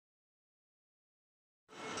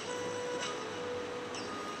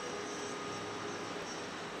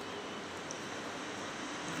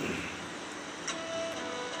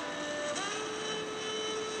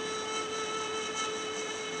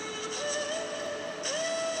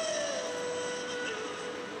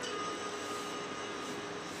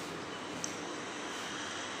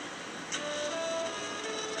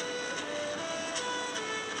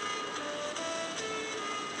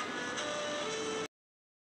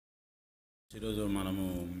ఈరోజు మనము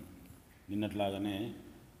నిన్నట్లాగానే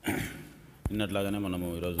మనము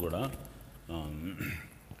ఈరోజు కూడా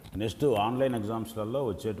నెక్స్ట్ ఆన్లైన్ ఎగ్జామ్స్లలో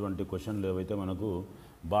వచ్చేటువంటి క్వశ్చన్లు ఏవైతే మనకు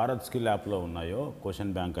భారత్ స్కిల్ యాప్లో ఉన్నాయో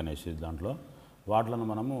క్వశ్చన్ బ్యాంక్ అనేసి దాంట్లో వాటిలను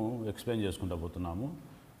మనము ఎక్స్ప్లెయిన్ చేసుకుంటూ పోతున్నాము.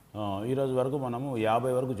 ఈరోజు వరకు మనము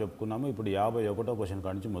 50 వరకు చెప్పుకున్నాము. ఇప్పుడు 51వ క్వశ్చన్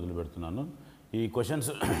కాడి నుంచి మొదలు పెడుతున్నాను. ఈ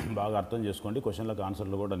క్వశ్చన్స్ బాగా అర్థం చేసుకోండి. క్వశ్చన్లకు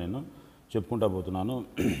ఆన్సర్లు కూడా నేను చెప్పుకుంటూ పోతున్నాను.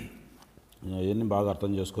 ఇవన్నీ బాగా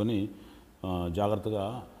అర్థం చేసుకొని జాగ్రత్తగా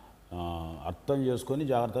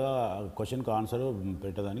క్వశ్చన్కి ఆన్సర్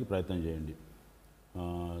పెట్టడానికి ప్రయత్నం చేయండి.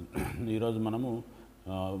 ఈరోజు మనము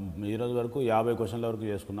ఈరోజు వరకు 50 క్వశ్చన్ల వరకు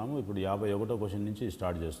చేసుకున్నాము. ఇప్పుడు 51వ క్వశ్చన్ నుంచి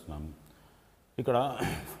స్టార్ట్ చేస్తున్నాము. ఇక్కడ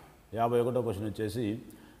 51వ క్వశ్చన్ వచ్చేసి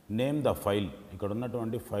నేమ్ ద ఫైల్. ఇక్కడ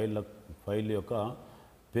ఉన్నటువంటి ఫైల్ యొక్క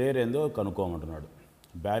పేరేందో కనుక్కోమంటున్నాడు.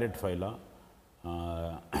 బ్యారెట్ ఫైలా,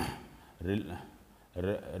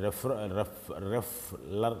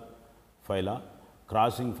 రెఫ్లర్ ఫైలా,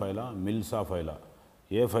 క్రాసింగ్ ఫైలా, మిల్సా ఫైలా,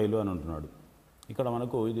 ఏ ఫైలు అని అంటున్నాడు. ఇక్కడ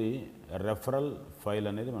మనకు ఇది రెఫరల్ ఫైల్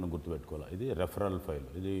అనేది మనం గుర్తుపెట్టుకోవాలి. ఇది రెఫరల్ ఫైల్.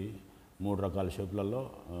 ఇది 3 రకాల షేప్లలో,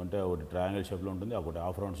 అంటే ఒకటి ట్రయాంగిల్ షేప్లో ఉంటుంది, ఒకటి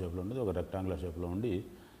హాఫ్ రౌండ్ షేప్లో ఉంటుంది, ఒక రెక్టాంగులర్ షేప్లో ఉండి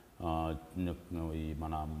ఈ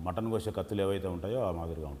మన మటన్ కోసే కత్తులు ఏవైతే ఉంటాయో ఆ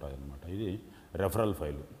మాదిరిగా ఉంటాయి అన్నమాట. ఇది రెఫరల్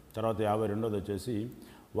ఫైల్. తర్వాత 52వది వచ్చేసి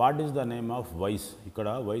what is the name of vice. ఇక్కడ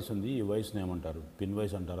వైస్ ఉంది. ఈ వైస్ని ఏమంటారు? పిన్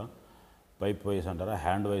వైస్ అంటారా, పైప్ వైస్ అంటారా,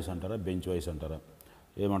 హ్యాండ్ వైస్ అంటారా, బెంచ్ వైస్ అంటారా,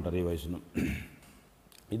 ఏమంటారు ఈ వైస్ను?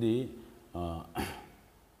 ఇది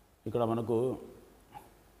ఇక్కడ మనకు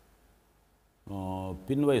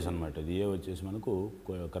పిన్ వైస్ అనమాట. ఇది ఏ వచ్చేసి మనకు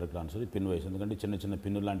కరెక్ట్ ఆన్సర్ పిన్ వైస్. ఎందుకంటే చిన్న చిన్న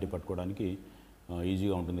పిన్ను లాంటివి పట్టుకోవడానికి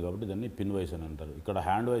ఈజీగా ఉంటుంది కాబట్టి దాన్ని పిన్ వైస్ అని అంటారు. ఇక్కడ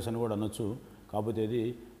హ్యాండ్ వైస్ అని కూడా అనొచ్చు. కాకపోతే ఇది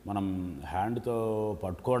మనం హ్యాండ్తో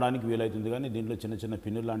పట్టుకోవడానికి వీలవుతుంది, కానీ దీంట్లో చిన్న చిన్న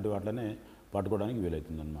పిన్ను లాంటి వాటినే పట్టుకోవడానికి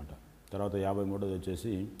వీలవుతుంది అనమాట. తర్వాత 53వది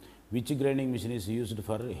వచ్చేసి which grinding machine is used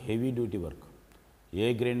for heavy duty work. A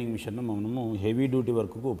grinding మిషన్ను మనము హెవీ డ్యూటీ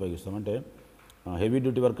వర్క్కు ఉపయోగిస్తాం. అంటే హెవీ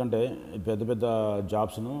డ్యూటీ వర్క్ అంటే పెద్ద పెద్ద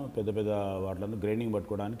జాబ్స్ను, పెద్ద పెద్ద వాటిలను గ్రైండింగ్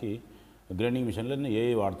పట్టుకోవడానికి గ్రైండింగ్ మిషన్లను ఏ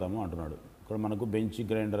వాడతాము అంటున్నాడు. ఇక్కడ మనకు బెంచ్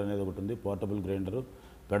గ్రైండర్ అనేది ఒకటి ఉంది, portable grinder,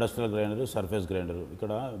 pedestal grinder, surface grinder.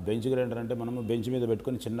 ఇక్కడ బెంచ్ గ్రైండర్ అంటే మనము బెంచ్ మీద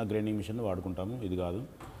పెట్టుకొని చిన్న గ్రైండింగ్ మిషన్ వాడుకుంటాము, ఇది కాదు.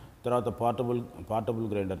 తర్వాత పోర్టబుల్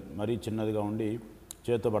గ్రైండర్, మరీ చిన్నదిగా ఉండి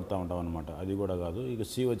చేత్తో పడతా ఉంటాం అనమాట, అది కూడా కాదు. ఇక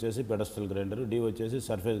సి వచ్చేసి పెడస్ట్రల్ గ్రైండర్, డి వచ్చేసి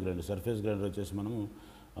సర్ఫేస్ గ్రైండర్ వచ్చేసి మనము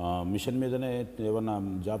మిషన్ మీదనే ఏమన్నా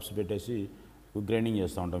జాబ్స్ పెట్టేసి గ్రైండింగ్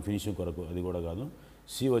చేస్తూ ఉంటాం ఫినిషింగ్ కొరకు, అది కూడా కాదు.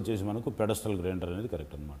 సి వచ్చేసి మనకు పెడస్ట్రల్ గ్రైండర్ అనేది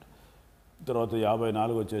కరెక్ట్ అనమాట. తర్వాత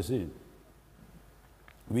 54 వచ్చేసి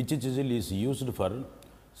which chisel is used for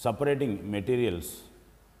separating materials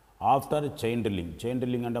after chain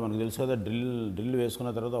drilling అంటే మనకు తెలుసు కదా, డ్రిల్ వేసుకున్న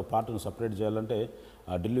తర్వాత ఒక పార్ట్ను సపరేట్ చేయాలంటే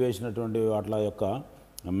ఆ డ్రిల్ వేసినటువంటి వాటి యొక్క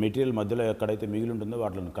మెటీరియల్ మధ్యలో ఎక్కడైతే మిగిలి ఉంటుందో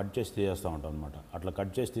వాటిని కట్ చేసి తీసేస్తూ ఉంటాం అనమాట. అట్లా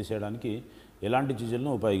కట్ చేసి తీసేయడానికి ఎలాంటి చిజిల్ను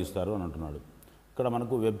ఉపయోగిస్తారు అని అంటున్నాడు. ఇక్కడ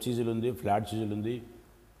మనకు వెబ్ చిజిల్ ఉంది, ఫ్లాట్ చిజిల్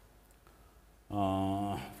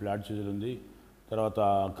ఉంది, తర్వాత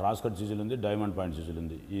క్రాస్ కట్ చిజిల్ ఉంది, డైమండ్ పాయింట్ చిజిల్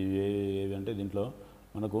ఉంది. ఇవి ఏవి అంటే దీంట్లో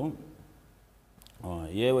మనకు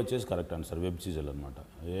ఏ వచ్చేసి కరెక్ట్ ఆన్సర్ వెబ్ చిజిల్ అనమాట.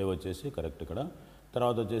 ఏ వచ్చేసి కరెక్ట్ ఇక్కడ.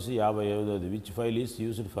 తర్వాత వచ్చేసి 55వది which file is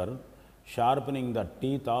used for sharpening the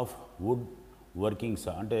teeth of wood working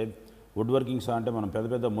సా. అంటే వుడ్ వర్కింగ్ సా అంటే మనం పెద్ద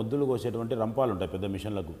పెద్ద ముద్దులు కోసేటువంటి రంపాలు ఉంటాయి పెద్ద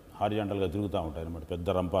మిషన్లకు, హారిజాంటల్గా తిరుగుతూ ఉంటాయి అన్నమాట పెద్ద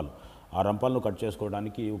రంపాలు. ఆ రంపాలను కట్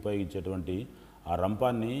చేసుకోవడానికి ఉపయోగించేటువంటి ఆ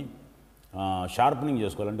రంపాన్ని షార్పనింగ్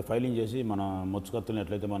చేసుకోవాలంటే ఫైలింగ్ చేసి మన మొచ్చుకత్తులను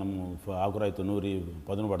ఎట్లయితే మనము ఆకురాయితో నూరి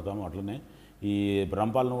పదును పడతామో అట్లనే ఈ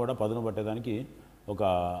రంపాలను కూడా పదును పట్టేదానికి ఒక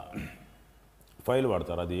ఫైల్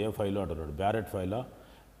వాడతారు. అది ఏ ఫైల్ అంటారు? Barrette ఫైలా,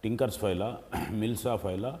 tinker's ఫైలా, మిల్సా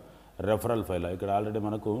ఫైలా, referral ఫైలా. ఇక్కడ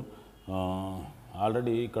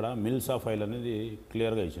ఆల్రెడీ ఇక్కడ మిల్సా ఫైల్ అనేది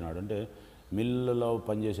క్లియర్గా ఇచ్చినాడు. అంటే మిల్లులో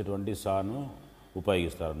పనిచేసేటువంటి సాను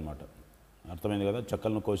ఉపయోగిస్తారనమాట. అర్థమైంది కదా.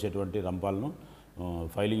 చెక్కలను కోసేటువంటి రంపాలను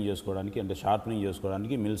ఫైలింగ్ చేసుకోవడానికి అంటే షార్పనింగ్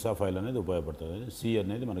చేసుకోవడానికి మిల్సా ఫైల్ అనేది ఉపయోగపడుతుంది. సి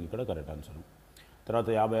అనేది మనకి ఇక్కడ కరెక్ట్ ఆన్సర్. తర్వాత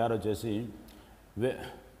 56 వచ్చేసి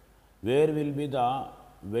where will be the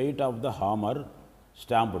weight of the hammer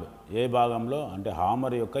stamped. ఏ భాగంలో అంటే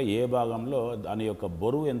హామర్ యొక్క ఏ భాగంలో దాని యొక్క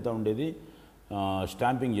బరువు ఎంత ఉండేది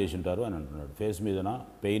స్టాంపింగ్ చేసి ఉంటారు అని అంటున్నాడు. ఫేస్ మీదనా,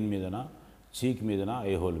 పెయిన్ మీదనా, చీక్ మీదనా,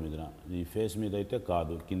 ఏ హోల్ మీదనా? ఈ ఫేస్ మీద అయితే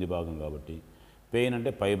కాదు, కింది భాగం కాబట్టి. పెయిన్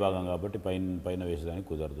అంటే పై భాగం కాబట్టి పైన వేసేదానికి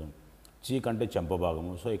కుదరదు. చీక్ అంటే చెంప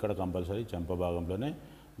భాగము, సో ఇక్కడ కంపల్సరీ చెంప భాగంలోనే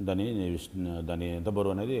దాని ఎంత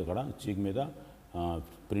బరువు అనేది ఇక్కడ చీక్ మీద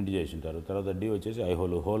ప్రింట్ చేసి ఉంటారు. తర్వాత డి వచ్చేసి ఐ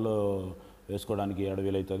హోల్ వేసుకోవడానికి 7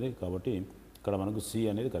 వీలవుతుంది కాబట్టి ఇక్కడ మనకు సి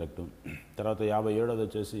అనేది కరెక్ట్. తర్వాత 57వది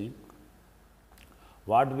వచ్చేసి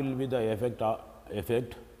what will be the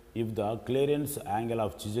effect if the clearance angle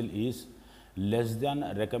of chisel is less than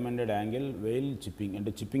recommended angle veil chipping.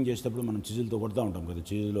 అంటే చిప్పింగ్ చేసేటప్పుడు మనం చిజిల్తో కొడుతూ ఉంటాం కదా,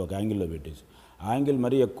 చిజిల్ ఒక యాంగిల్లో పెట్టేసి, ఆ యాంగిల్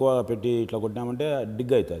మరీ ఎక్కువ పెట్టి ఇట్లా కొట్టినామంటే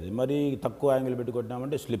డిగ్ అవుతుంది, మరీ తక్కువ యాంగిల్ పెట్టి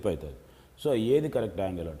కొట్టినామంటే స్లిప్ అవుతుంది. సో ఏది కరెక్ట్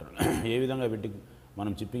యాంగిల్ అంటారు, ఏ విధంగా పెట్టి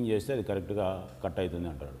మనం చిప్పింగ్ చేస్తే అది కరెక్ట్గా కట్ అవుతుంది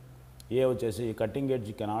అంటాడు. ఏ వచ్చేసి cutting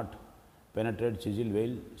edge cannot penetrate chisel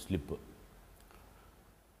veil slip.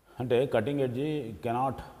 అంటే కటింగ్ ఎడ్జ్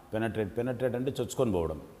కెనాట్ పెనట్రేట్ అంటే చొచ్చుకొని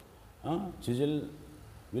పోవడం, చిజిల్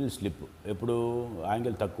విల్ స్లిప్ ఎప్పుడు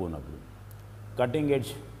యాంగిల్ తక్కువ ఉన్నప్పుడు. Cutting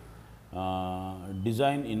edge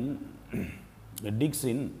design in డిగ్స్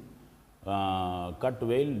in cut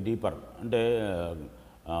veil deeper. అంటే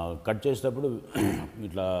కట్ చేసేటప్పుడు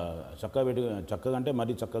ఇట్లా చక్కగా అంటే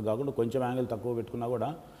మరీ చక్కగా కాకుండా కొంచెం యాంగిల్ తక్కువ పెట్టుకున్నా కూడా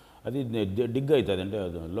అది డిగ్ అవుతుంది, అంటే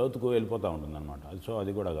లోతుకు వెళ్ళిపోతూ ఉంటుంది అనమాట. సో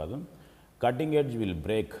అది కూడా కాదు. Cutting edge will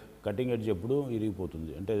break. Cutting edge ఎప్పుడు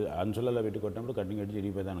ఇరిగిపోతుంది, అంటే అంచులలో పెట్టి కొట్టినప్పుడు కటింగ్ ఎడ్జ్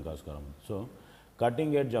ఇరిగిపోయేదానికి ఆస్కారం. So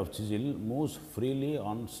cutting edge of chisel moves freely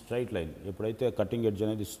on straight line. ఎప్పుడైతే కటింగ్ ఎడ్జ్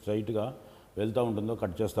అనేది స్ట్రైట్గా వెళ్తూ ఉంటుందో,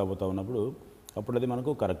 కట్ చేస్తూ పోతూ ఉన్నప్పుడు అప్పుడు అది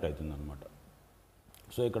మనకు కరెక్ట్ అవుతుంది అనమాట.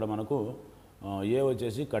 సో ఇక్కడ మనకు ఏ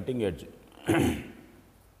వచ్చేసి కటింగ్ ఎడ్జ్,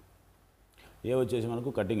 ఏ వచ్చేసి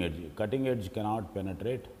మనకు cutting edge cannot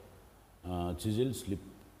penetrate chisel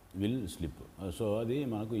will slip. So అది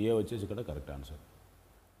మనకు ఏ వచ్చేసి ఇక్కడ కరెక్ట్ ఆన్సర్.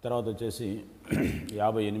 తర్వాత వచ్చేసి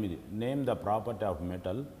 58, name the property of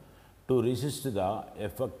metal to resist the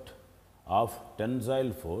effect of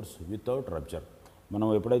tensile force without rupture. మనం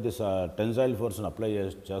ఎప్పుడైతే టెన్సైల్ ఫోర్స్ని అప్లై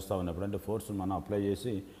చేస్తూ ఉన్నప్పుడు, అంటే ఫోర్స్ మనం అప్లై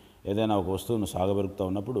చేసి ఏదైనా ఒక వస్తువును సాగబెరుకుతూ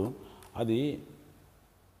ఉన్నప్పుడు అది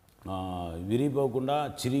విరిగిపోకుండా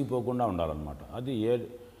చిరిగిపోకుండా ఉండాలన్నమాట. అది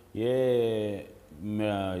ఏ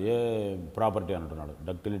ఏ ప్రాపర్టీ అంటున్నాడు,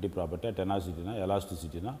 డక్టిలిటీ ప్రాపర్టీ, టెనాసిటీనా,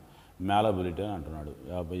 ఎలాస్టిసిటీనా, మ్యాలబిలిటీ అని అంటున్నాడు.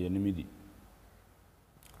 58.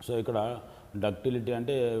 సో ఇక్కడ డక్టిలిటీ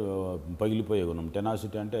అంటే పగిలిపోయే గుణం,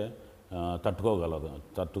 టెనాసిటీ అంటే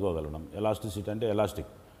తట్టుకోగలడం, ఎలాస్టిసిటీ అంటే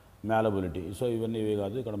ఎలాస్టిక్, మ్యాలబిలిటీ. సో ఇవన్నీ ఇవే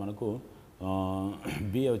కాదు, ఇక్కడ మనకు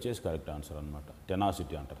బి వచ్చేసి కరెక్ట్ ఆన్సర్ అనమాట,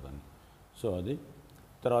 టెనాసిటీ అంటారు దాన్ని. సో అది.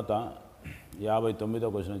 తర్వాత 59వ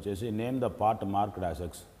క్వశ్చన్ వచ్చేసి name the part marked as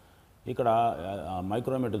X. ఇక్కడ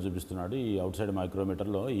మైక్రోమీటర్ చూపిస్తున్నాడు. ఈ అవుట్ సైడ్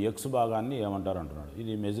మైక్రోమీటర్లో ఈ ఎక్స్ భాగాన్ని ఏమంటారు అంటున్నాడు.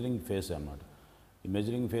 ఇది మెజరింగ్ ఫేస్ అన్నమాట. ఈ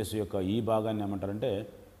మెజరింగ్ ఫేస్ యొక్క ఈ భాగాన్ని ఏమంటారంటే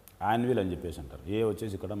యాన్విల్ అని చెప్పేసి అంటారు. ఏ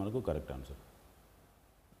వచ్చేసి ఇక్కడ మనకు correct answer.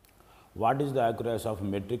 What is the accuracy of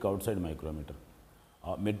metric out side micrometer.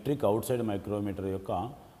 Metric out side micrometer యొక్క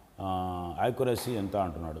యాక్యురసీ ఎంత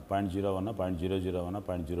అంటున్నాడు. 0.01, 0.001,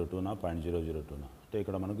 0.02, 0.002. అంటే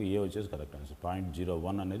ఇక్కడ మనకు ఏ వచ్చేసి కరెక్ట్ ఆన్సర్.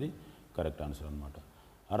 0.01 అనేది కరెక్ట్ ఆన్సర్ అనమాట.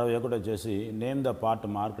 61 వచ్చేసి name the part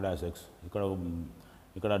marked as X.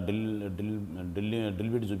 ఇక్కడ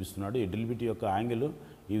డ్రిల్ బిట్ చూపిస్తున్నాడు. ఈ డ్రిల్ బిట్ యొక్క యాంగిల్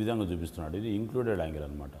ఈ విధంగా చూపిస్తున్నాడు. ఇది ఇంక్లూడెడ్ యాంగిల్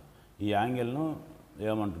అనమాట. ఈ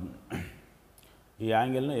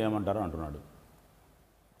యాంగిల్ను ఏమంటారు అంటున్నాడు.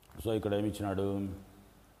 సో ఇక్కడ ఏమి ఇచ్చినాడు,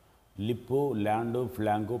 lip, land,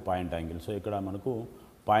 ఫ్లాంకు, point angle. So ఇక్కడ మనకు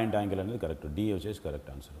పాయింట్ యాంగిల్ అనేది కరెక్ట్, డి వచ్చేసి కరెక్ట్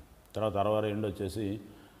ఆన్సర్. తర్వాత 62 వచ్చేసి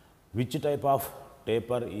which type of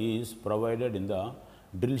taper is provided in the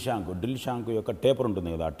drill shank. Drill shank యొక్క టేపర్ ఉంటుంది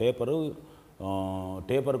కదా, ఆ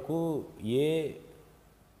టేపర్కు ఏ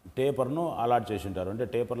టేపర్ను అలాట్ చేసి ఉంటారు. అంటే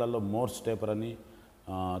టేపర్లలో మోర్స్ టేపర్ అని,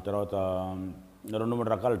 తర్వాత 2-3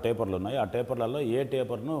 రకాల టేపర్లు ఉన్నాయి. ఆ టేపర్లలో ఏ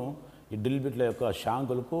టేపర్ను ఈ డ్రిల్ బిట్ల యొక్క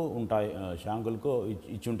షాంకులకు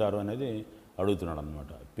ఇచ్చి ఉంటారు అనేది అడుగుతున్నాడు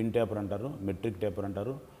అనమాట. పిన్ టేపర్ అంటారు, మెట్రిక్ టేపర్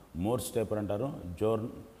అంటారు, మోర్స్ టేపర్ అంటారు,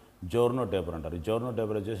 జోర్నో టేపర్ అంటారు. ఈ జోర్నో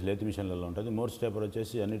టేపర్ వచ్చేసి లేత్ మిషన్లలో ఉంటుంది. మోర్స్ టేపర్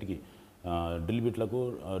వచ్చేసి అన్నిటికీ డ్రిల్ బిట్లకు,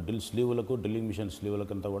 డ్రిల్ స్లీవులకు, డ్రిల్లింగ్ మిషన్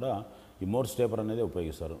స్లీవులకంతా కూడా ఈ మోర్స్ టేపర్ అనేది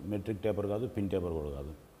ఉపయోగిస్తారు. మెట్రిక్ టేపర్ కాదు, పిన్ టేపర్ కూడా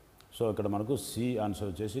కాదు. సో ఇక్కడ మనకు సి ఆన్సర్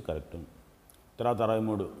వచ్చేసి కరెక్ట్. తర్వాత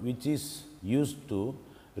 63 which is used to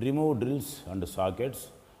remove drills and sockets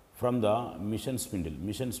from the machine spindle.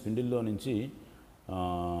 Machine స్పిండిల్లో నుంచి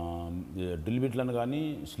డ్రిల్ బిట్లను కానీ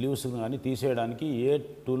స్లీవ్స్ని కానీ తీసేయడానికి ఏ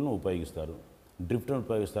టూల్ను ఉపయోగిస్తారు. డ్రిఫ్ట్ను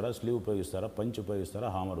ఉపయోగిస్తారా, స్లీవ్ ఉపయోగిస్తారా, పంచ్ ఉపయోగిస్తారా,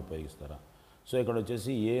 హామర్ ఉపయోగిస్తారా. సో ఇక్కడ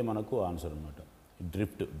వచ్చేసి ఏ మనకు ఆన్సర్ అనమాట.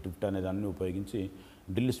 డ్రిఫ్ట్ అనే దాన్ని ఉపయోగించి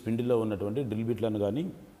డ్రిల్ స్పిండిల్లో ఉన్నటువంటి డ్రిల్ బిట్లను కానీ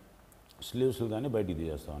స్లీవ్స్లు కానీ బయటికి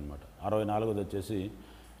తీసేస్తాం అనమాట. 64 వచ్చేసి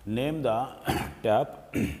name the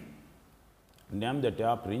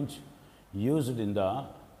tap wrench used in the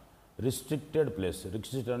restricted place.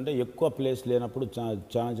 Restricted అంటే ఎక్కువ ప్లేస్ లేనప్పుడు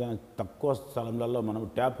చాలా తక్కువ స్థలంలో మనం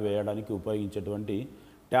ట్యాప్ వేయడానికి ఉపయోగించేటువంటి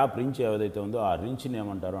ట్యాప్ రించ్ ఏదైతే ఉందో ఆ రించ్ని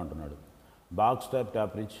ఏమంటారు అంటున్నాడు. Box type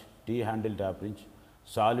tap wrench, tea handle tap wrench,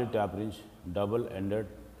 solid tap wrench, double ended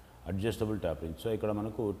adjustable tap wrench. So ఇక్కడ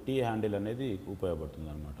మనకు టీ హ్యాండిల్ అనేది ఉపయోగపడుతుంది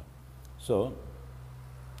అనమాట. సో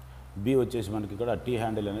బి వచ్చేసి మనకి ఇక్కడ టీ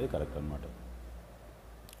హ్యాండిల్ అనేది కరెక్ట్ అనమాట.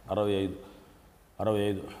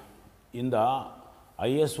 65 in the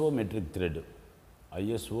ISO metric thread,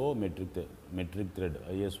 ISO metric thread,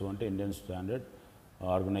 ISO అంటే ఇండియన్ స్టాండర్డ్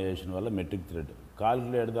ఆర్గనైజేషన్ వల్ల metric thread.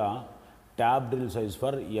 Calculate the tap drill size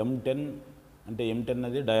for M10, అంటే M10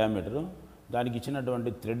 అది డయామీటరు, దానికి ఇచ్చినటువంటి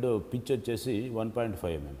థ్రెడ్ పిచ్ వచ్చేసి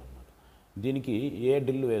 1.5 mm అన్నమాట. దీనికి ఏ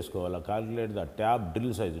డ్రిల్ వేసుకోవాలా, calculate the tap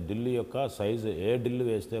drill size, drill యొక్క సైజు ఏ డ్రిల్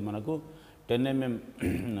వేస్తే మనకు 10 mm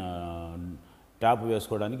ట్యాప్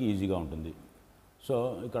వేసుకోవడానికి ఈజీగా ఉంటుంది. సో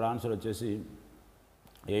ఇక్కడ ఆన్సర్ వచ్చేసి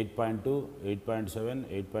 8.2, 8.7,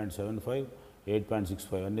 8.75,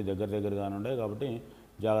 8.65 అన్నీ దగ్గరగానే ఉన్నాయి కాబట్టి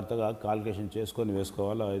జాగ్రత్తగా కాల్కులేషన్ చేసుకొని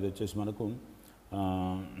వేసుకోవాలా. ఇది వచ్చేసి మనకు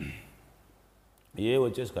ఏ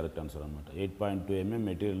వచ్చేసి కరెక్ట్ ఆన్సర్ అనమాట. 8.2 mm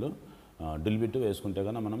మెటీరియల్ డ్రిల్ బిట్ వేసుకుంటే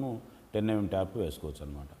కన్నా మనము 10 mm ట్యాప్ వేసుకోవచ్చు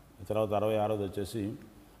అనమాట. తర్వాత 66ది వచ్చేసి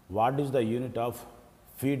what is the unit of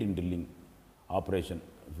feed in drilling operation.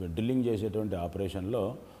 Drilling చేసేటువంటి ఆపరేషన్లో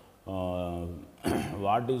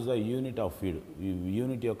what is the unit of feed,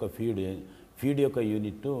 unit యొక్క ఫీడ్ యొక్క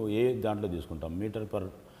యూనిట్ ఏ దాంట్లో తీసుకుంటాం, metre per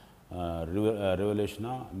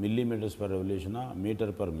రెవల్యూషనా, millimetres per రెవల్యూషనా,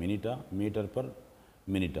 metre per మినిటా,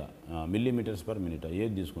 millimetres per మినిటా,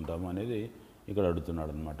 ఏది తీసుకుంటాము అనేది ఇక్కడ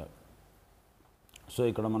అడుగుతున్నాడు అనమాట. సో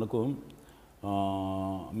ఇక్కడ మనకు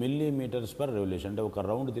మిల్లీమీటర్స్ పర్ రెవల్యూషన్ అంటే ఒక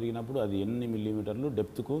రౌండ్ తిరిగినప్పుడు అది ఎన్ని మిల్లీమీటర్లు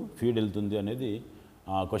డెప్త్కు ఫీడ్ వెళ్తుంది అనేది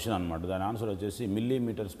క్వశ్చన్ అనమాట. దాని ఆన్సర్ వచ్చేసి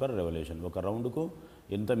మిల్లీమీటర్స్ పర్ రెవల్యూషన్, ఒక రౌండ్కు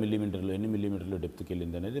ఎన్ని మిల్లీమీటర్లు డెప్త్కి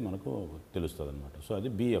వెళ్ళింది అనేది మనకు తెలుస్తుంది అనమాట. సో అది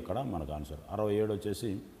బి అక్కడ మనకు ఆన్సర్. 67 వచ్చేసి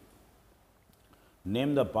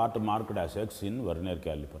name the part marked as X in వర్నియర్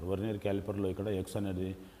calliper. వర్నియర్ క్యాలిపర్లో ఇక్కడ ఎక్స్ అనేది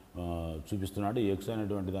చూపిస్తున్నాడు. ఈ ఎక్స్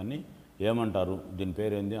అనేటువంటి దాన్ని ఏమంటారు, దీని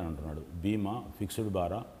పేరు ఏంది అని అంటున్నాడు. బీమా, ఫిక్స్డ్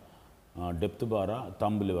బారా, డెప్త్ బారా,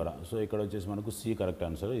 థంబ్ లివరా. సో ఇక్కడ వచ్చేసి మనకు సి కరెక్ట్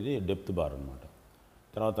ఆన్సర్, ఇది డెప్త్ బార్ అనమాట.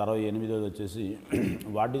 తర్వాత 68ది వచ్చేసి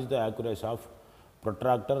what is the accuracy of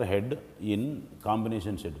protractor head in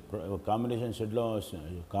combination set. Combination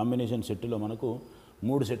సెట్లో మనకు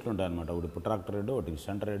 3 సెట్లు ఉంటాయన్నమాట. ఒకటి ప్రొట్రాక్టర్ హెడ్, ఒకటి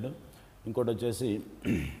సెంటర్ హెడ్, ఇంకోటి వచ్చేసి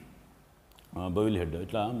బెవిల్ హెడ్.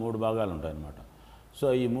 ఇట్లా 3 భాగాలు ఉంటాయన్నమాట. సో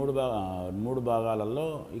ఈ 3 భాగాలలో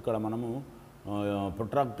ఇక్కడ మనము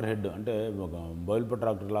ప్రొట్రాక్టర్ హెడ్ అంటే ఒక బౌల్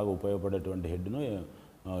ప్రొట్రాక్టర్ లాగా ఉపయోగపడేటువంటి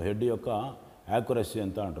హెడ్ యొక్క యాక్యురసీ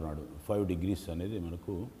ఎంత అంటున్నాడు. 5 degrees అనేది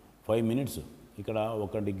మనకు 5 minutes. ఇక్కడ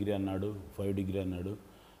 1 degree అన్నాడు, 5 degree అన్నాడు,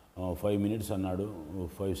 5 minutes అన్నాడు,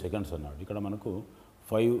 5 seconds అన్నాడు. ఇక్కడ మనకు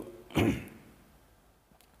 5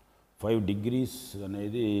 degrees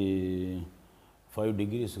అనేది 5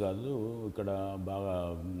 degrees కాదు, ఇక్కడ బాగా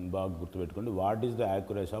గుర్తుపెట్టుకోండి. What is the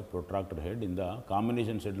accuracy of protractor head in the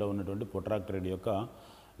combination సెట్లో ఉన్నటువంటి ప్రొట్రాక్టర్ హెడ్ యొక్క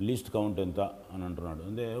లీస్ట్ కౌంట్ ఎంత అని అంటున్నాడు.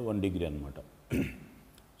 అంటే 1 degree అనమాట.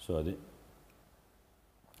 సో అది.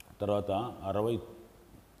 తర్వాత 69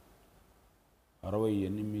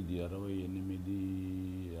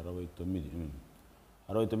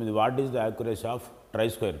 what is the accuracy of try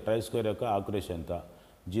square యొక్క యాక్యురసీ ఎంత.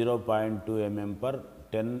 0.2 mm per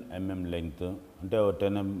 10 mm లెంగ్త్, అంటే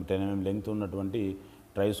 10 mm లెంగ్త్ ఉన్నటువంటి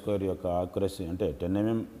ట్రై స్క్వేర్ యొక్క యాక్యురసీ అంటే 10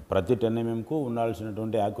 mm, ప్రతి 10 mmకు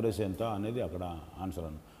ఉండాల్సినటువంటి యాక్యురసీ ఎంత అనేది అక్కడ ఆన్సర్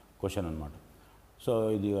క్వశ్చన్ అనమాట. సో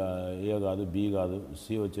ఇది ఏ కాదు, బి కాదు,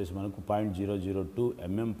 సి వచ్చేసి మనకు 0.002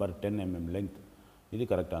 mm per 10 mm లెంగ్త్, ఇది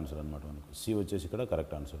కరెక్ట్ ఆన్సర్ అనమాట. మనకు సి వచ్చేసి ఇక్కడ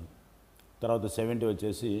కరెక్ట్ ఆన్సర్. తర్వాత 70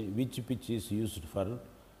 వచ్చేసి which pitch is used for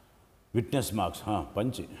witness marks.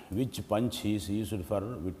 Which punch is used for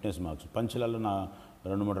witness marks. పంచ్లలో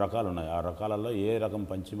 2-3 రకాలు ఉన్నాయి. ఆ రకాలలో ఏ రకం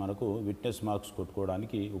పంచి మనకు విట్నెస్ మార్క్స్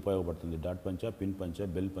కొట్టుకోవడానికి ఉపయోగపడుతుంది. డాట్ పంచా, పిన్ పంచా,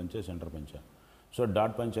 బెల్ పంచా, సెంటర్ పంచా. సో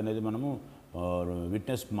డాట్ పంచ్ అనేది మనము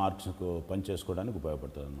విట్నెస్ మార్క్స్కు పంచ్ చేసుకోవడానికి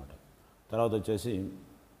ఉపయోగపడుతుంది అనమాట. తర్వాత వచ్చేసి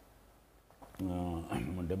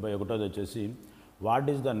 71ది వచ్చేసి what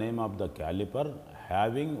is the name of the calliper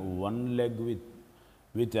having 1 leg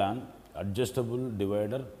with an adjustable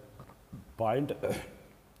divider point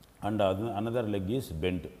and another leg is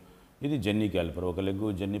bent. ఇది జెన్నీ క్యాలిపర్. ఒక లెగ్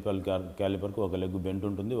క్యాలిపర్కు ఒక లెగ్ బెంట్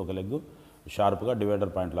ఉంటుంది, ఒక లెగ్ షార్ప్గా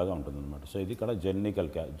డివైడర్ పాయింట్ లాగా ఉంటుంది అనమాట. సో ఇది ఇక్కడ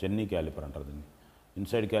జెన్నీ క్యాలిపర్ అంటారు దీన్ని.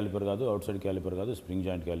 ఇన్సైడ్ క్యాలిపర్ కాదు, అవుట్ సైడ్ క్యాలిపర్ కాదు, స్ప్రింగ్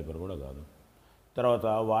జాయింట్ క్యాలిపర్ కూడా కాదు. తర్వాత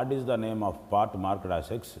what is the name of part marked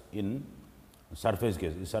as X in surface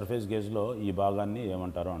gauge. ఈ సర్ఫేస్ గేజ్లో ఈ భాగాన్ని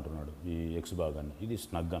ఏమంటారో అంటున్నాడు, ఈ ఎక్స్ భాగాన్ని. ఇది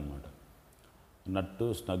స్నగ్ అనమాట. నట్టు,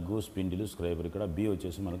 స్నగ్గు, స్పిండిలు, స్క్రైబర్. ఇక్కడ బి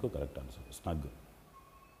వచ్చేసి మనకు కరెక్ట్ ఆన్సర్, స్నగ్.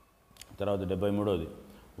 తర్వాత 73వది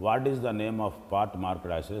what is the name of part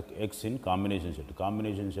marked as X in combination set.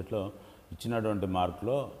 Combination సెట్లో ఇచ్చినటువంటి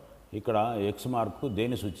మార్క్లో ఇక్కడ ఎక్స్ మార్కు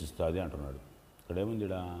దేన్ని సూచిస్తుంది అంటున్నాడు. ఇక్కడ ఏముంది,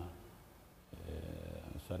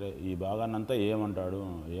 సరే ఈ భాగాన్నంతా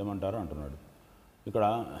ఏమంటారు అంటున్నాడు. ఇక్కడ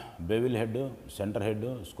bevel head, centre head,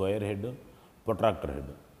 square head, protractor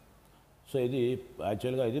head. So ఇది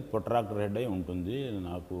యాక్చువల్గా ఇది ప్రొట్రాక్టర్ హెడ్ అయి ఉంటుంది.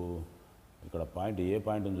 నాకు ఇక్కడ పాయింట్ ఏ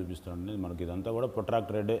పాయింట్ అని చూపిస్తాడు మనకి ఇదంతా కూడా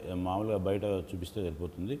ప్రొట్రాక్టర్ హెడ్ మామూలుగా బయట చూపిస్తే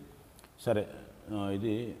సరిపోతుంది. సరే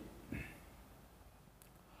ఇది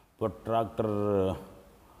ప్రొట్రాక్టర్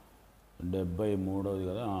 73ది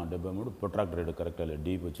కదా, 73 ప్రొట్రాక్టర్ హెడ్ కరెక్ట్ అయ్యే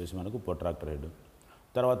డీప్ వచ్చేసి మనకు ప్రొట్రాక్టర్ హెడ్.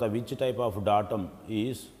 తర్వాత which type of datum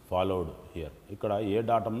is followed here, ఇక్కడ ఏ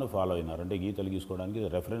డాటమ్ను ఫాలో అయినారు అంటే గీతలు గీసుకోవడానికి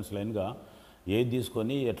రెఫరెన్స్ లైన్గా ఏది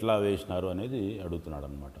తీసుకొని ఎట్లా వేసినారు అనేది అడుగుతున్నాడు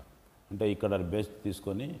అనమాట. అంటే ఇక్కడ బేస్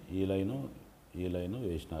తీసుకొని ఈ లైను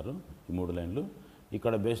వేసినారు, ఈ 3 లైన్లు.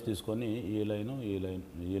 ఇక్కడ బేస్ తీసుకొని ఈ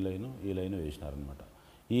లైను వేసినారనమాట.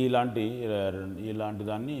 ఇలాంటి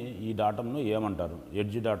దాన్ని ఈ డాటమ్ను ఏమంటారు?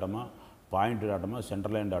 Edge డాటమా, point డాటమా,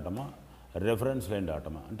 centre line డాటమా, reference line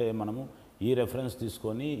డాటమా. అంటే మనము ఈ రెఫరెన్స్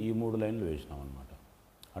తీసుకొని ఈ 3 లైన్లు వేసినాం అనమాట.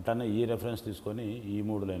 అట్లానే ఈ రెఫరెన్స్ తీసుకొని ఈ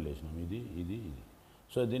 3 లైన్లు వేసినాం, ఇది.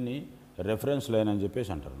 సో దీన్ని రెఫరెన్స్ లైన్ అని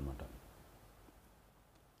చెప్పేసి అంటారు అనమాట.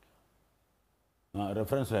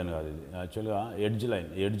 రెఫరెన్స్ లైన్ కాదు ఇది, యాక్చువల్గా ఎడ్జ్ లైన్,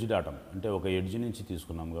 ఎడ్జ్ డాటమ్ అంటే ఒక ఎడ్జ్ నుంచి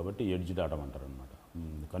తీసుకున్నాం కాబట్టి ఎడ్జ్ డాటమ్ అంటారు అనమాట.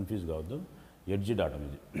 కన్ఫ్యూజ్ కావద్దు, ఎడ్జ్ డాటమ్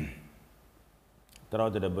ఇది.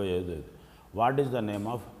 తర్వాత 75 what is the name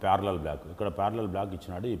of parallel black. ఇక్కడ ప్యారలల్ బ్లాక్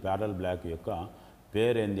ఇచ్చినాడు. ఈ ప్యారలల్ బ్లాక్ యొక్క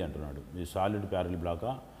పేరేంది అంటున్నాడు. ఈ సాలిడ్ ప్యారలల్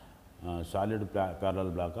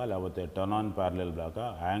బ్లాకా, లేకపోతే turn on parallel బ్లాకా,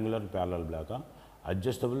 angular parallel బ్లాకా,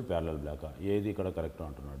 adjustable parallel బ్లాకా, ఏది ఇక్కడ కరెక్ట్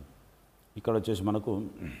అంటున్నాడు. ఇక్కడ వచ్చేసి మనకు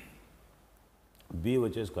బి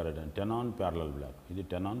వచ్చేసి కరెక్ట్ అండి, టర్న్ ఆన్ ప్యారలల్ బ్లాక్. ఇది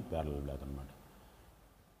టర్న్ ఆన్ ప్యారలల్ బ్లాక్ అనమాట.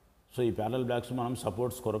 సో ఈ ప్యారలల్ బ్లాక్స్ మనం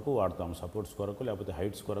సపోర్ట్స్ కొరకు వాడతాం, సపోర్ట్స్ కొరకు లేకపోతే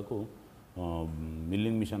హైట్స్ కొరకు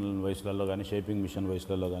మిల్లింగ్ మిషన్ వయసులలో కానీ, షేపింగ్ మిషన్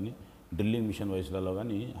వయసులలో కానీ, డ్రిల్లింగ్ మిషన్ వయసులలో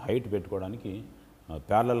కానీ హైట్ పెట్టుకోవడానికి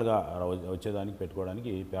ప్యారలల్గా వచ్చేదానికి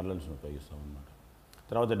పెట్టుకోవడానికి ప్యారలల్స్ని ఉపయోగిస్తాం అన్నమాట.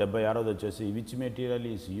 తర్వాత 76ది వచ్చేసి which material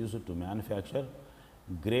is used to manufacture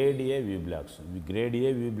grade A we blocks. Grade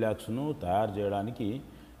A we బ్లాక్స్ను తయారు చేయడానికి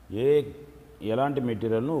ఎలాంటి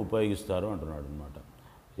మెటీరియల్ను ఉపయోగిస్తారు అంటున్నాడు అనమాట.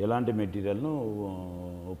 ఎలాంటి మెటీరియల్ను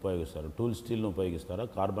ఉపయోగిస్తారు? టూల్ స్టీల్ను ఉపయోగిస్తారా,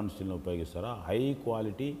 కార్బన్ స్టీల్ను ఉపయోగిస్తారా, హై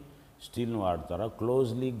క్వాలిటీ స్టీల్ను వాడతారా,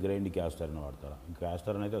 క్లోజ్లీ గ్రైండ్ క్యాస్టర్ని వాడతారా?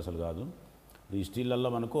 క్యాస్టర్ అనేది అసలు కాదు, ఈ స్టీళ్ళల్లో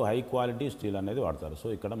మనకు హై క్వాలిటీ స్టీల్ అనేది వాడతారు. సో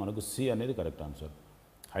ఇక్కడ మనకు సి అనేది correct answer,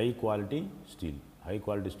 high quality steel. High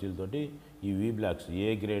quality steel తోటి ఈ వీ బ్లాక్స్, ఏ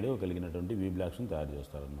గ్రేడ్ కలిగినటువంటి వీ బ్లాక్స్ని తయారు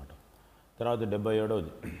చేస్తారనమాట. తర్వాత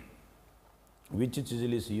 77ది which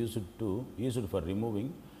chisel is used for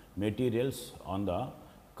removing materials on the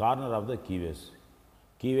corner of the కీవేస్.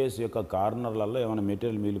 కీవేస్ యొక్క కార్నర్లలో ఏమైనా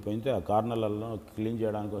మెటీరియల్ మిగిలిపోయితే ఆ కార్నర్లలో క్లీన్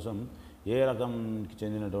చేయడానికి కోసం ఏ రకంకి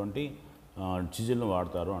చెందినటువంటి చిజిల్ను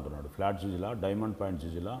వాడతారు అంటున్నాడు. Flat చిజిలా, diamond point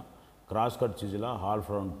చిజిలా, cross cut చిజిలా, hall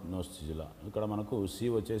front nose చిజిలా. ఇక్కడ మనకు సి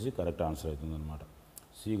వచ్చేసి కరెక్ట్ ఆన్సర్ అవుతుంది అనమాట.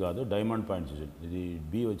 సి కాదు, డైమండ్ పాయింట్ చిజిల్. ఇది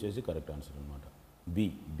బి వచ్చేసి కరెక్ట్ ఆన్సర్ అనమాట.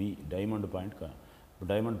 బి డైమండ్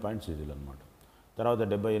పాయింట్ చిజిల్ అనమాట. తర్వాత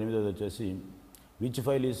 78ది వచ్చేసి which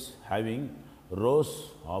file is having rows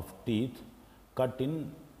of teeth cut in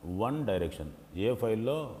one direction. ఏ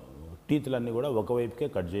ఫైల్లో టీత్లన్నీ కూడా ఒకవైపుకే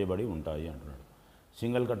కట్ చేయబడి ఉంటాయి అంటున్నాడు.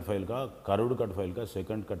 సింగిల్ కట్ ఫైల్ కా, కర్వ్డ్ కట్ ఫైల్ కా,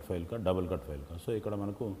 సెకండ్ కట్ ఫైల్ కా, డబుల్ కట్ ఫైల్ కా. సో ఇక్కడ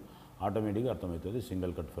మనకు ఆటోమేటిక్గా అర్థమవుతుంది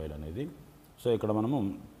సింగిల్ కట్ ఫైల్ అనేది. సో ఇక్కడ మనము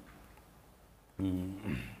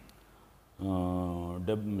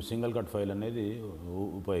సింగిల్ కట్ ఫైల్ అనేది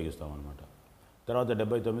ఉపయోగిస్తాం అన్నమాట. తర్వాత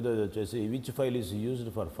 79ది వచ్చేసి which file is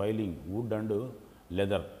used for filing wood and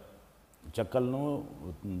leather. చెక్కలను,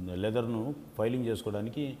 లెదర్ను filing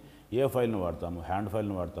చేసుకోవడానికి ఏ ఫైల్ను వాడతాము? హ్యాండ్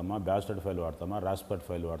ఫైల్ను వాడతామా, బ్యాస్టెడ్ file వాడతామా, రాస్ప్ cut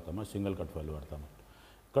file వాడతామా, single cut file వాడతామా?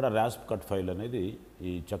 ఇక్కడ రాస్ప్ కట్ ఫైల్ అనేది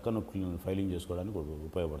ఈ చెక్కను ఫైలింగ్ చేసుకోవడానికి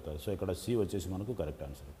ఉపయోగపడుతుంది. సో ఇక్కడ సి వచ్చేసి మనకు కరెక్ట్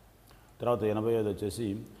ఆన్సర్. తర్వాత 85ది వచ్చేసి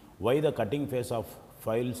why the cutting face of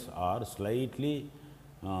files are slightly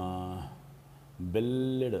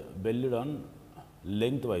బెల్లిడ్ on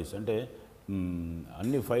length wise. అంటే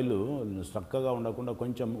అన్ని ఫైళ్ళు చక్కగా ఉండకుండా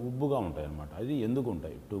కొంచెం ఉబ్బుగా ఉంటాయి అన్నమాట. అది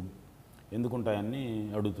ఎందుకుంటాయని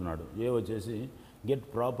అడుగుతున్నాడు. ఏ వచ్చేసి get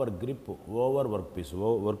proper grip over work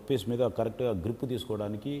piece మీద కరెక్ట్గా గ్రిప్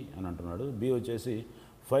తీసుకోవడానికి అని అంటున్నాడు. బి వచ్చేసి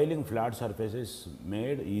filing flat surfaces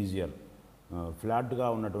made easier. ఫ్లాట్గా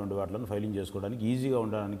ఉన్నటువంటి వాటిని ఫైలింగ్ చేసుకోవడానికి ఈజీగా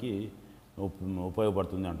ఉండడానికి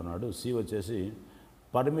ఉపయోగపడుతుంది అంటున్నాడు. సి వచ్చేసి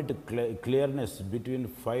permit clearness between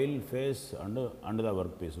file face and the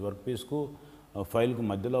work పీస్కు ఫైల్కు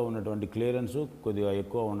మధ్యలో ఉన్నటువంటి క్లియరెన్స్ కొద్దిగా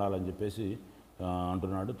ఎక్కువ ఉండాలని చెప్పేసి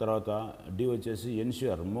అంటున్నాడు. తర్వాత డి వచ్చేసి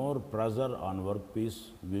ensure more pressure on work piece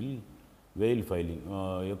veil filing.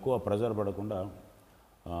 ఎక్కువ ప్రెజర్ పడకుండా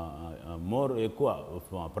ఎక్కువ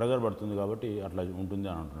ప్రెజర్ పడుతుంది కాబట్టి అట్లా ఉంటుంది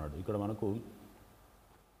అని అంటున్నాడు. ఇక్కడ మనకు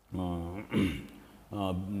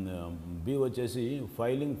బి వచ్చేసి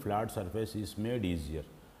filing flat surface is made easier.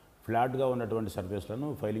 ఫ్లాట్గా ఉన్నటువంటి సర్ఫేస్లను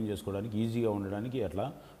ఫైలింగ్ చేసుకోవడానికి ఈజీగా ఉండడానికి అట్లా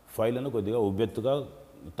ఫైల్ను కొద్దిగా ఉబ్బెత్తుగా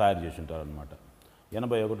తయారు చేసి ఉంటారు అనమాట.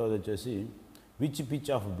 81వ వచ్చేసి which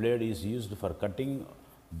pitch of blade is used for cutting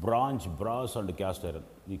brass and cast iron.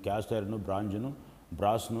 ఈ క్యాస్ట్ ఐరన్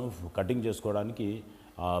బ్రాస్ను కటింగ్ చేసుకోవడానికి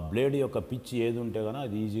ఆ బ్లేడ్ యొక్క పిచ్ ఏది ఉంటే కానీ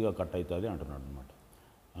అది ఈజీగా కట్ అవుతుంది అంటున్నాడు అనమాట.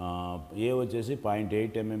 ఏ వచ్చేసి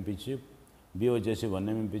 0.8 mm పిచ్, బి వచ్చేసి 1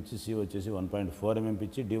 mm పిచ్, సి వచ్చేసి 1.4 mm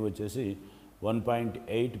పిచ్, డి వచ్చేసి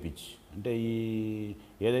 1.8 పిచ్. అంటే ఈ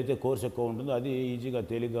ఏదైతే కోర్స్ ఎక్కువ ఉంటుందో అది ఈజీగా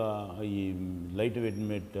తేలిగ్గా ఈ లైట్ వెయిట్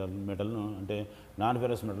మెటల్ను అంటే నాన్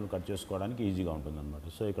ఫెరస్ మెటల్ కట్ చేసుకోవడానికి ఈజీగా ఉంటుందన్నమాట.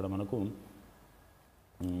 సో ఇక్కడ మనకు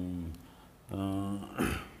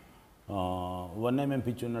 1 mm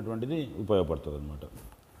పిచ్ ఉన్నటువంటిది ఉపయోగపడుతుంది అనమాట.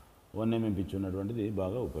 1 mm పిచ్ ఉన్నటువంటిది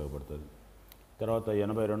బాగా ఉపయోగపడుతుంది. తర్వాత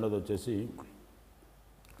 82వ వచ్చేసి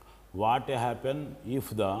what happen if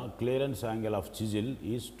the clearance angle of chisel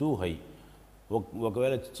is two high.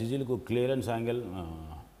 ఒకవేళ చిజిల్కు క్లియరెన్స్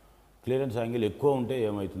యాంగిల్ ఎక్కువ ఉంటే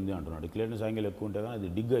ఏమవుతుంది అంటున్నాడు. క్లియరెన్స్ యాంగిల్ ఎక్కువ ఉంటే కానీ అది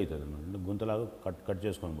డిగ్ అవుతుంది అనమాట, గుంతలాగా కట్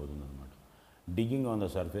చేసుకొని పోతుంది అనమాట. Digging on the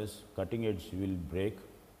surface, cutting edge will break,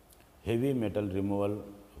 heavy metal removal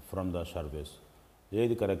from the surface.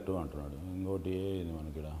 ఏది కరెక్టు అంటున్నాడు. ఇంకోటి ఏది మనకి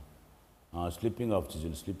ఇక్కడ స్లిప్పింగ్ ఆఫ్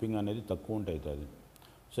చిజిల్, స్లిప్పింగ్ అనేది తక్కువ ఉంటే అవుతుంది.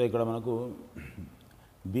 సో ఇక్కడ మనకు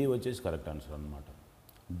బి వచ్చేసి కరెక్ట్ ఆన్సర్ అనమాట.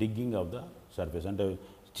 డిగ్గింగ్ ఆఫ్ ద సర్ఫేస్ అంటే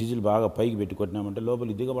చిజిల్ బాగా పైకి పెట్టి కొట్టినామంటే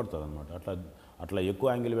లోపలికి దిగబడుతుంది అనమాట. అట్లా ఎక్కువ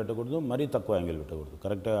యాంగిల్ పెట్టకూడదు, మరీ తక్కువ యాంగిల్ పెట్టకూడదు.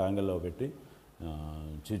 కరెక్ట్ యాంగిల్లో పెట్టి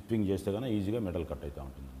స్లిప్పింగ్ చేస్తే కానీ ఈజీగా మెటల్ కట్ అవుతూ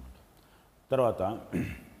ఉంటుంది అనమాట. తర్వాత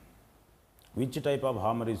which type of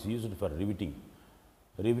hammer is used for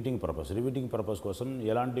riveting purpose కోసం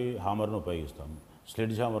ఎలాంటి హామర్ను ఉపయోగిస్తాము?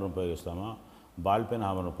 Sledge హామర్ను ఉపయోగిస్తామా, ball pen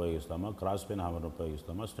హామర్ను ఉపయోగిస్తామా, cross pen హామర్ను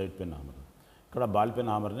ఉపయోగిస్తామా, straight pen hammer? ఇక్కడ బాల్ పెన్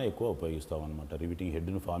హామర్నే ఎక్కువ ఉపయోగిస్తాం అనమాట. రివిటింగ్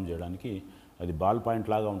హెడ్ను ఫామ్ చేయడానికి అది బాల్ పాయింట్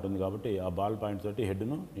లాగా ఉంటుంది కాబట్టి ఆ బాల్ పాయింట్ తోటి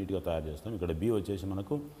హెడ్ను నీట్గా తయారు చేస్తాం. ఇక్కడ బి వచ్చేసి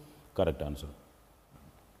మనకు కరెక్ట్ ఆన్సర్.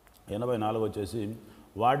 84 వచ్చేసి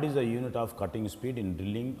what is the unit of cutting speed in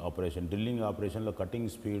drilling ఆపరేషన్లో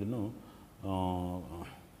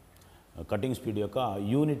కటింగ్ స్పీడ్ యొక్క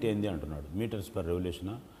యూనిట్ ఏంది అంటున్నాడు. Metres per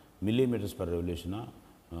రెవల్యూషనా, millimetres per రెవల్యూషనా,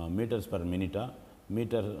 metres per మినిటా,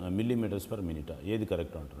 millimetres per మినిటా? ఏది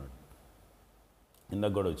కరెక్ట్ అంటున్నాడు.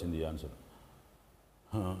 ఇందాక కూడా వచ్చింది ఈ ఆన్సర్.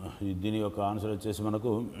 దీని యొక్క ఆన్సర్ వచ్చేసి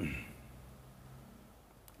మనకు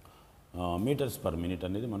మీటర్స్ పర్ మినిట్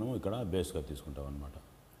అనేది మనం ఇక్కడ బేస్గా తీసుకుంటాం అనమాట.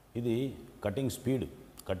 ఇది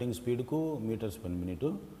కటింగ్ స్పీడ్కు మీటర్స్ పర్ మినిట్,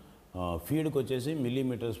 ఫీడ్కి వచ్చేసి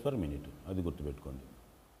మిల్లీమీటర్స్ పర్ మినిట్, అది గుర్తుపెట్టుకోండి.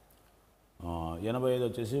 85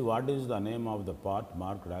 వచ్చేసి what is the name of the part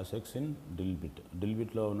mark dash X in drill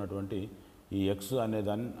బిట్లో ఉన్నటువంటి ఈ ఎక్స్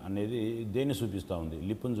అనేది దేన్ని చూపిస్తూ ఉంది?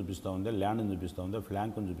 లిప్ను చూపిస్తూ ఉందా, ల్యాండ్ని చూపిస్తూ ఉందా,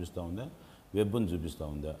 ఫ్లాంక్ను చూపిస్తూ ఉందా, వెబ్ను చూపిస్తూ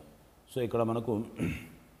ఉందా? సో ఇక్కడ మనకు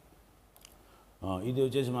ఇది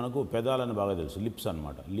వచ్చేసి మనకు పెదాలని బాగా తెలుసు, లిప్స్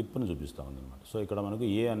అనమాట, లిప్ను చూపిస్తూ ఉంది అనమాట. సో ఇక్కడ మనకు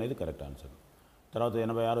ఏ అనేది కరెక్ట్ ఆన్సర్. తర్వాత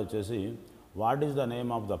 86 వచ్చేసి what is the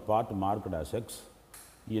name of the part mark dash X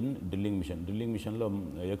in drilling మిషన్లో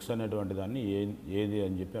ఎక్స్ అనేటువంటి దాన్ని ఏది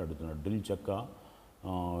అని చెప్పి అడుగుతున్నాడు. డ్రిల్ చెక్క,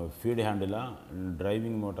 feed హ్యాండిలా,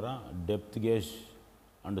 driving మోటరా, depth gauge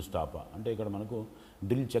and స్టాపా? అంటే ఇక్కడ మనకు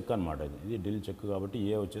డ్రిల్ చెక్ అనమాట. ఇది డ్రిల్ చెక్ కాబట్టి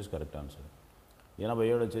ఏ వచ్చేసి కరెక్ట్ ఆన్సర్.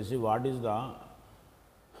 87 వచ్చేసి what is the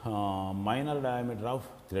minor diameter of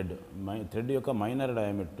thread యొక్క మైనర్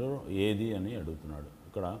డయామీటర్ ఏది అని అడుగుతున్నాడు.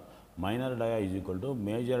 ఇక్కడ minor dia is equal to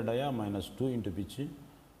major dia -2 into pitch.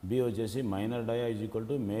 B వచ్చేసి minor dia is equal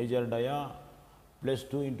to major dia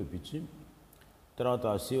 +2 into pitch. తర్వాత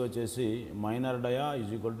సి వచ్చేసి minor dia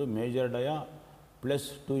is equal to major dia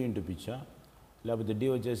 +2 into పిచ్చా, లేకపోతే డి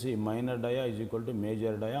వచ్చేసి minor dia is equal to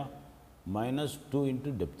major dia -2 into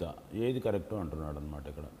డెప్తా? ఏది correct అంటున్నాడు అనమాట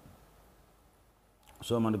ఇక్కడ.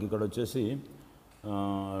 సో మనకి ఇక్కడ వచ్చేసి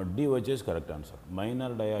డి వచ్చేసి correct answer.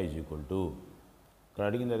 Minor dia is equal to, ఇక్కడ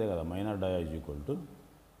అడిగింది అదే కదా, minor dia is equal to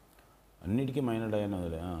అన్నిటికీ మైనర్ డయానే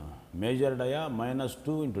వదిలే, మేజర్ డయా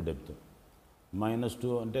 -2 ఇంటూ డెప్త్.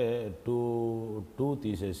 -2 అంటే టూ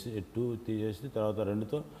తీసేసి తర్వాత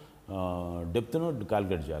 2తో డెప్త్ను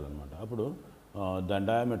క్యాలిక్యులేట్ చేయాలన్నమాట. అప్పుడు దాని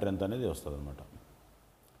డయామీటర్ ఎంత అనేది వస్తుంది అనమాట.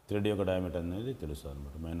 థ్రెడ్ యొక్క డయామీటర్ అనేది తెలుస్తుంది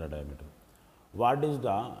అనమాట, minor diameter. What is the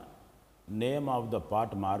name of the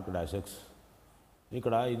part mark dash X?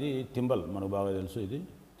 ఇక్కడ ఇది థింబల్, మనకు బాగా తెలుసు, ఇది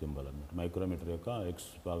థింబల్ అనమాట. మైక్రోమీటర్ యొక్క ఎక్స్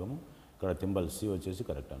భాగము ఇక్కడ థింబల్. సి వచ్చేసి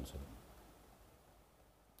కరెక్ట్ ఆన్సర్.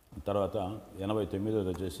 తర్వాత 89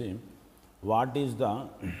 వచ్చేసి what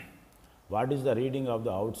is the reading of the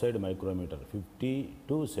out side micrometer 50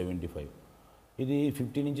 to 75? ఇది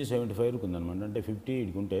 50 నుంచి 75 వరకు ఉందన్నమాట. అంటే 50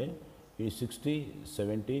 ఇదికి ఉంటే ఈ 60,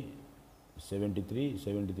 70, 73,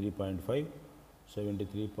 73.5,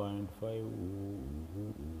 73.5,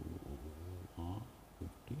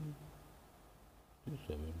 50,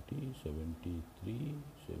 70, 73,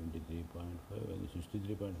 73.5 అది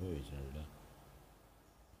 63.5 ఇచ్చినాడు.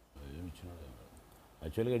 ఇచ్చినాడు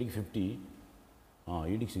యాక్చువల్గా వీడికి 50,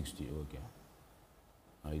 వీడికి 60. ఓకే,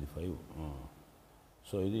 ఇది 5.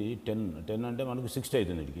 సో ఇది 10 అంటే మనకు 60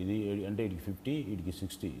 అవుతుంది వీడికి. ఇది అంటే వీడికి 50, వీడికి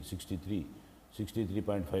 60,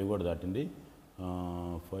 63.5 కూడా దాటింది.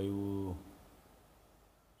 5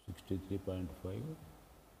 63.5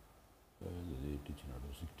 ఇచ్చినాడు.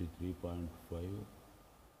 63.5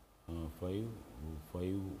 5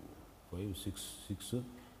 5 5 6 6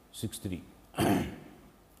 63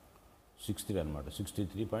 63 అనమాట.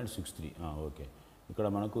 63.63. ఓకే, ఇక్కడ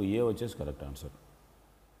మనకు ఏ వచ్చేసి కరెక్ట్ ఆన్సర్.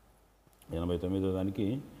 89వ దానికి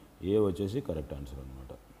ఏ వచ్చేసి కరెక్ట్ ఆన్సర్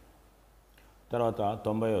అనమాట. తర్వాత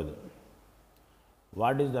 90வது,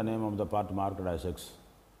 what is the name of the part marked as X.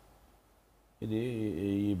 ఇది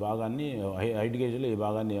ఈ భాగాన్ని హైట్ గేజ్లో ఈ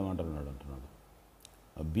భాగాన్ని అంటున్నాడు.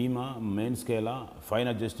 బీమా, మెయిన్ స్కేలా, ఫైన్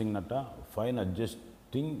అడ్జస్టింగ్ నట్ట, ఫైన్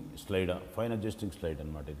అడ్జస్టింగ్ స్లైడ్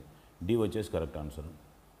అనమాట. ఇది డి వచ్చేసి కరెక్ట్ ఆన్సర్.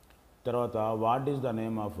 తర్వాత what is the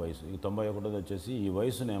name of vice. ఈ 91ది వచ్చేసి ఈ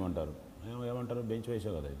వయసుని ఏమంటారు బెంచ్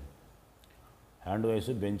వైసే కదా. ఇది hand vice,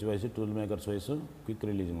 bench vice, tool makers vice, quick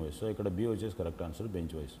releasing vice. So ఇక్కడ బి వచ్చేసి కరెక్ట్ ఆన్సర్,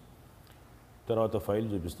 బెంచ్ వైస్. తర్వాత ఫైల్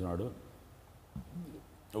చూపిస్తున్నాడు.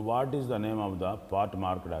 What is the name of the part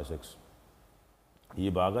marked as X. ఈ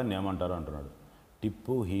భాగాన్ని ఏమంటారు అంటున్నాడు.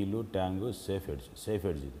 Tipu, హీలు, ట్యాంగు, safe edge.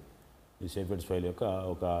 ఇది ఈ సేఫ్ ఎడ్జ్ ఫైల్ యొక్క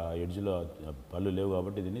ఒక ఎడ్జ్లో పళ్ళు లేవు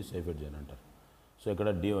కాబట్టి దీన్ని సేఫ్ ఎడ్జ్ అని అంటారు. సో ఇక్కడ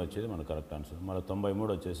డి వచ్చేది మన కరెక్ట్ ఆన్సర్. మళ్ళీ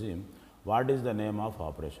 93 వచ్చేసి what is the name of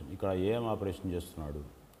operation. ఇక్కడ ఏం ఆపరేషన్ చేస్తున్నాడు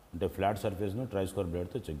అంటే ఫ్లాట్ సర్ఫేస్ను ట్రైస్కోర్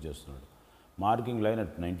బ్లేడ్తో చెక్ చేస్తున్నాడు. Marking line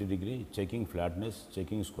at 90 degree, checking flatness,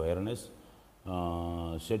 checking స్క్వేర్నెస్,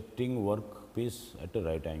 setting work piece at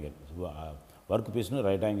right angle. Work పీస్ను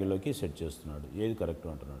right యాంగిల్లోకి set చేస్తున్నాడు. ఏది కరెక్ట్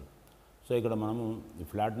అంటున్నాడు. సో ఇక్కడ మనము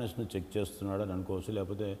ఫ్లాట్నెస్ను చెక్ చేస్తున్నాడు అని అనుకోవచ్చు,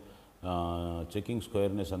 లేకపోతే చెకింగ్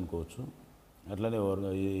స్క్వేర్నెస్ అనుకోవచ్చు. అట్లనే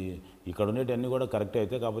ఇక్కడ ఉండేటన్నీ కూడా కరెక్ట్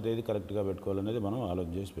అయితే, కాకపోతే ఏది కరెక్ట్గా పెట్టుకోవాలనేది మనం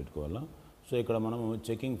ఆలోచన చేసి పెట్టుకోవాలా. సో ఇక్కడ మనము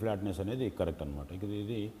చెకింగ్ ఫ్లాట్నెస్ అనేది కరెక్ట్ అనమాట.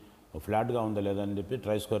 ఇది ఫ్లాట్గా ఉందా లేదా అని చెప్పి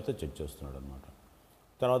ట్రై స్క్వేర్తో చెక్ చేస్తున్నాడు అనమాట.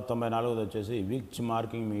 తర్వాత 94ది వచ్చేసి which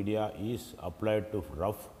marking media is applied to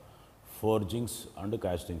rough forgings and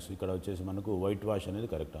castings. ఇక్కడ వచ్చేసి మనకు వైట్ వాష్ అనేది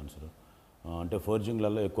కరెక్ట్ ఆన్సర్. అంటే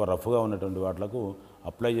ఫోర్జింగ్లలో ఎక్కువ రఫ్గా ఉన్నటువంటి వాటిలకు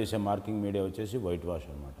అప్లై చేసే మార్కింగ్ మీడియా వచ్చేసి వైట్ వాష్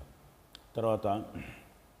అనమాట. తర్వాత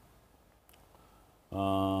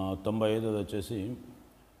 95ది వచ్చేసి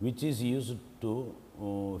which is used to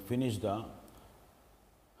finish the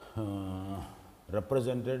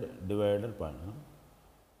represented divider point.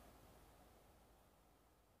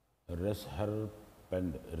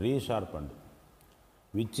 రీషార్పెండ్.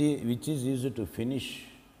 Which is used to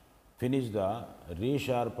finish the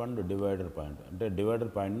రీషార్పెండ్ divider point. అంటే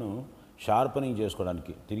డివైడర్ పాయింట్ను షార్పనింగ్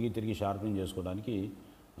చేసుకోవడానికి, తిరిగి షార్పనింగ్ చేసుకోవడానికి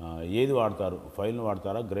ఏది వాడతారు? ఫైల్ను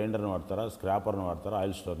వాడతారా, గ్రైండర్ని వాడతారా, స్క్రాపర్ని వాడతారా,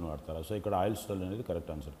 ఆయిల్ స్టోర్ని వాడతారా? సో ఇక్కడ ఆయిల్ స్టోర్ అనేది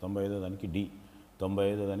కరెక్ట్ ఆన్సర్. 95వ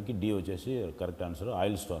దానికి డి వచ్చేసి కరెక్ట్ ఆన్సర్,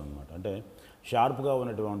 ఆయిల్ స్టోర్ అనమాట. అంటే షార్ప్గా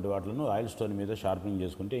ఉన్నటువంటి వాటిలను ఆయిల్ స్టోర్ మీద షార్పనింగ్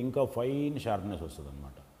చేసుకుంటే ఇంకా ఫైన్ షార్ప్నెస్ వస్తుంది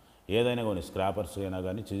అనమాట. ఏదైనా కానీ స్క్రాపర్స్ అయినా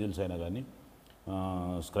కానీ, చిజిల్స్ అయినా కానీ,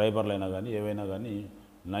 స్క్రైబర్లు అయినా కానీ, ఏవైనా కానీ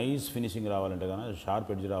నైస్ ఫినిషింగ్ రావాలంటే కానీ, షార్ప్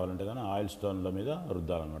ఎడ్జ్ రావాలంటే కానీ ఆయిల్ స్టోన్ల మీద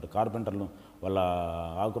రుద్దాలన్నమాట. కార్పెంటర్లు వాళ్ళ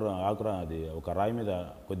ఆకుర అది ఒక రాయి మీద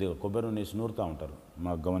కొద్దిగా కొబ్బరి నూనె నూరుతూ ఉంటారు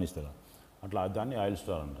మాకు గమనిస్తే. అట్లా దాన్ని ఆయిల్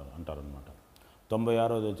స్టోన్ అంటారనమాట.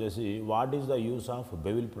 96వది వచ్చేసి what is the use of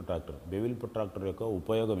bevel protractor. Bevel protractor యొక్క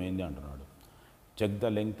ఉపయోగం ఏంది అంటున్నాడు. Check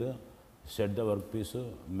the length, set the work piece,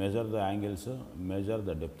 measure the angles, measure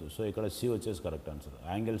the depth. So ఇక్కడ సి వచ్చేసి కరెక్ట్ ఆన్సర్.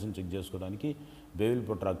 యాంగిల్స్ని చెక్ చేసుకోవడానికి బెవిల్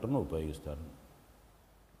ప్రొట్రాక్టర్ను ఉపయోగిస్తారు.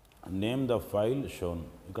 Name the file shown.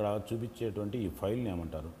 ఇక్కడ చూపించేటువంటి ఈ ఫైల్ని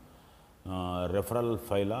ఏమంటారు? రెఫరల్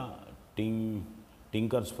ఫైలా,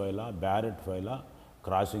 టింకర్స్ ఫైలా, బ్యారెట్ ఫైలా,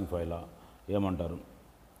 క్రాసింగ్ ఫైలా ఏమంటారు?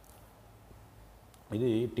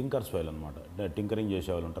 ఇది టింకర్స్ ఫైల్ అనమాట. అంటే టింకరింగ్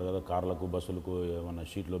చేసేవాళ్ళు ఉంటారు కదా, కార్లకు, బస్సులకు ఏమన్నా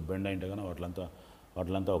షీట్లు బెండ్ అయింటే కానీ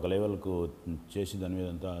వాటిలంతా ఒక లెవెల్కు చేసి దాని మీద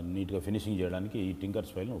అంతా నీట్గా ఫినిషింగ్ చేయడానికి ఈ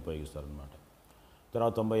టింకర్స్ ఫైల్ని ఉపయోగిస్తారనమాట.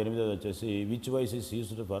 తర్వాత 98ది వచ్చేసి which vice is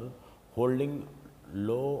used for holding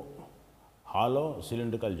hollow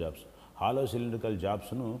cylindrical jobs. Hollow cylindrical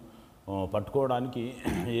జాబ్స్ను పట్టుకోవడానికి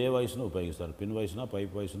ఏ వైస్ను ఉపయోగిస్తారు? Pin వైస్నా,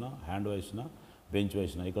 pipe వైస్నా, hand వైస్నా, bench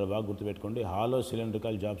వైస్నా? ఇక్కడ బాగా గుర్తుపెట్టుకోండి. హాలో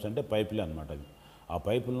సిలిండ్రికల్ జాబ్స్ అంటే పైపులే అనమాట. అవి ఆ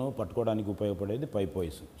పైపులను పట్టుకోవడానికి ఉపయోగపడేది పైప్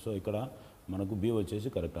వైస్. సో ఇక్కడ మనకు బి వచ్చేసి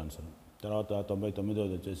కరెక్ట్ ఆన్సర్. తర్వాత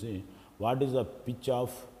 99వది వచ్చేసి what is the pitch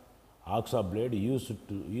of ఆక్సా blade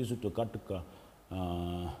use to cut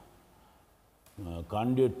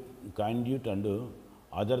conduit and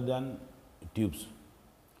other than tubes.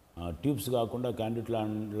 Tubes కాకుండా కాండ్యూట్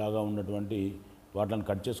లాగా ఉన్నటువంటి వాటిని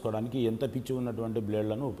కట్ చేసుకోవడానికి ఎంత పిచ్చి ఉన్నటువంటి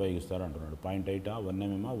బ్లేడ్లను ఉపయోగిస్తారు అంటున్నాడు. 0.8, 1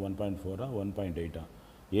 mm, 1.4, 1.8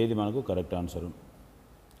 ఏది మనకు కరెక్ట్ ఆన్సరు?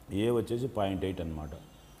 ఏ వచ్చేసి 0.8 అనమాట.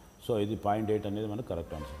 సో ఇది 0.8 అనేది మనకు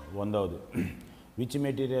correct answer. 100వది which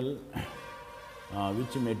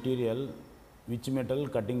metal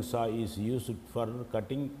cutting saw is used for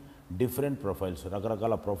cutting different profiles.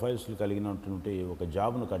 రకరకాల ప్రొఫైల్స్ కలిగినటువంటి ఒక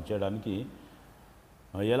జాబ్ను కట్ చేయడానికి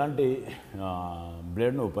ఎలాంటి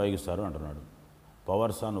బ్లేడ్ను ఉపయోగిస్తారు అంటున్నాడు.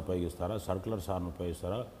 పవర్ సాను ఉపయోగిస్తారా, సర్కులర్ సాను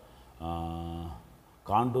ఉపయోగిస్తారా,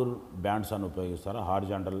 కాంటూర్ బ్యాండ్ సాను ఉపయోగిస్తారా,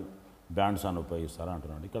 హారిజాంటల్ బ్యాండ్ సాను ఉపయోగిస్తారా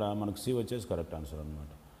అంటున్నాడు. ఇక్కడ మనకు సి వచ్చేసి కరెక్ట్ ఆన్సర్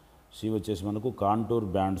అనమాట. సి వచ్చేసి మనకు కాంటూర్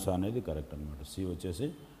బ్యాండ్స్ అనేది కరెక్ట్ అనమాట. సి వచ్చేసి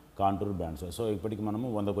కాంటూర్ బ్యాండ్స్. సో ఇప్పటికి మనము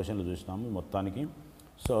 100 క్వశ్చన్లు చూసినాము మొత్తానికి.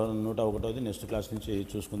 సో 101వది నెక్స్ట్ క్లాస్ నుంచి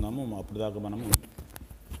చూసుకుందాము. అప్పుడు దాకా మనము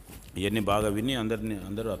ఇవన్నీ బాగా విని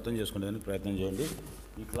అందరూ అర్థం చేసుకునేదానికి ప్రయత్నం చేయండి.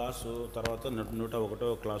 ఈ క్లాసు తర్వాత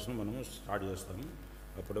 101వ క్లాసును మనము స్టార్ట్ చేస్తాము.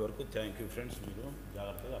 అప్పటి వరకు థ్యాంక్ యూ ఫ్రెండ్స్. మీరు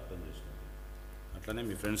జాగ్రత్తగా అర్థం చేసుకోండి. అట్లనే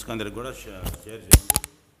మీ ఫ్రెండ్స్కి అందరికి కూడా షేర్ చేయండి.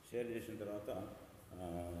 షేర్ చేసిన తర్వాత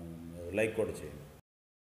లైక్ కూడా చేయండి.